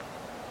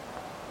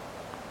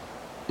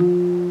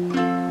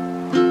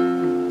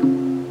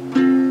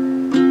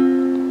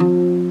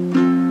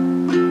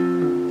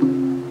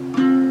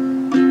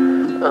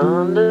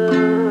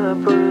Under a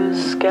blue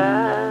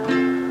sky,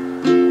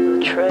 the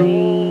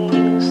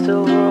trains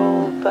still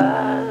roll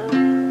by.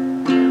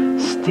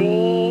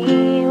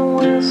 Steam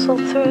whistle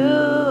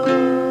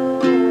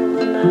through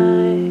the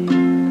night.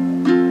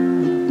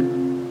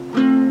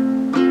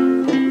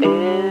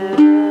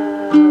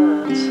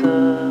 It's a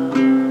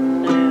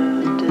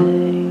new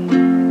day.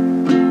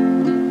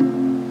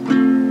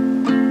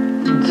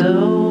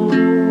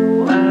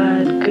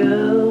 Doe-eyed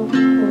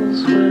girls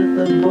with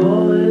the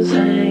boys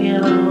hanging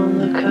on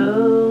the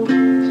coast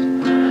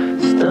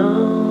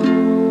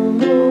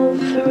stumble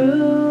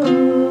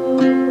through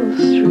the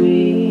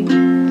streets.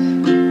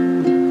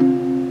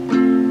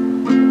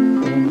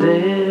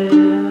 They're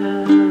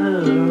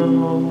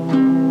all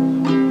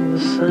the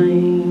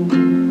same.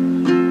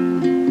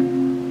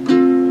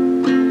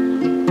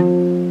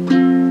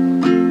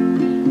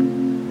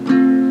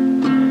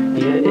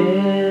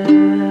 Yeah,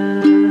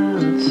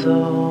 it's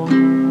all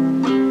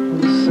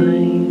the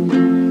same.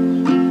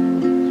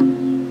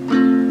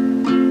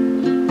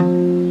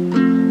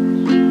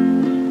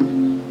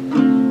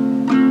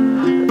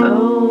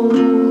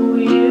 Oh,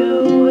 you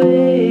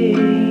wait,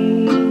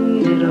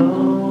 it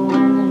all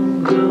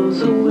goes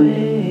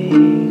away,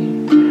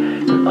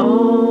 and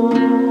all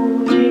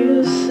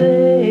you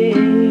say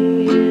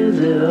is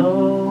it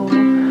all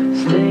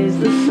stays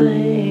the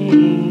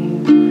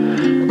same.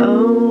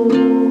 Oh,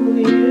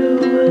 you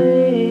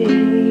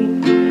wait,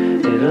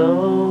 it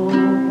all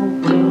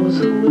goes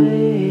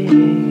away,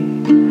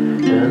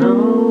 and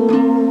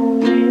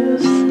all you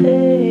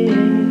say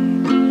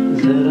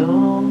is it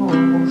all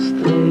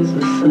stays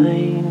the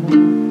same.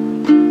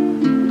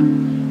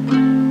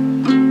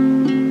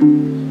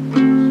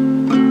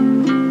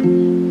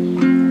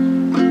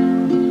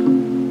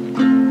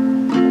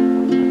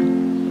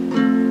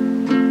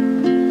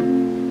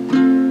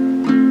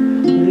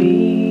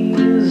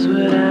 Leaves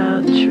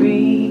without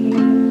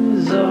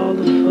trees, all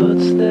the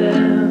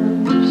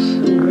footsteps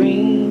are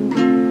green.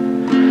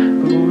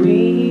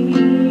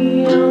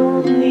 We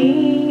all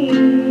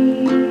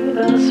need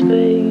our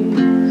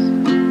space.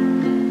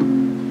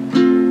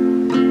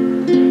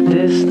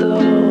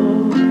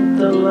 Distort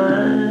the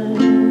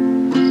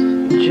lines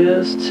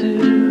just to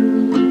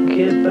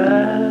get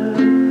by.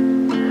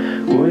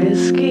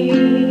 Whiskey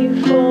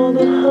for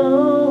the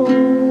heart.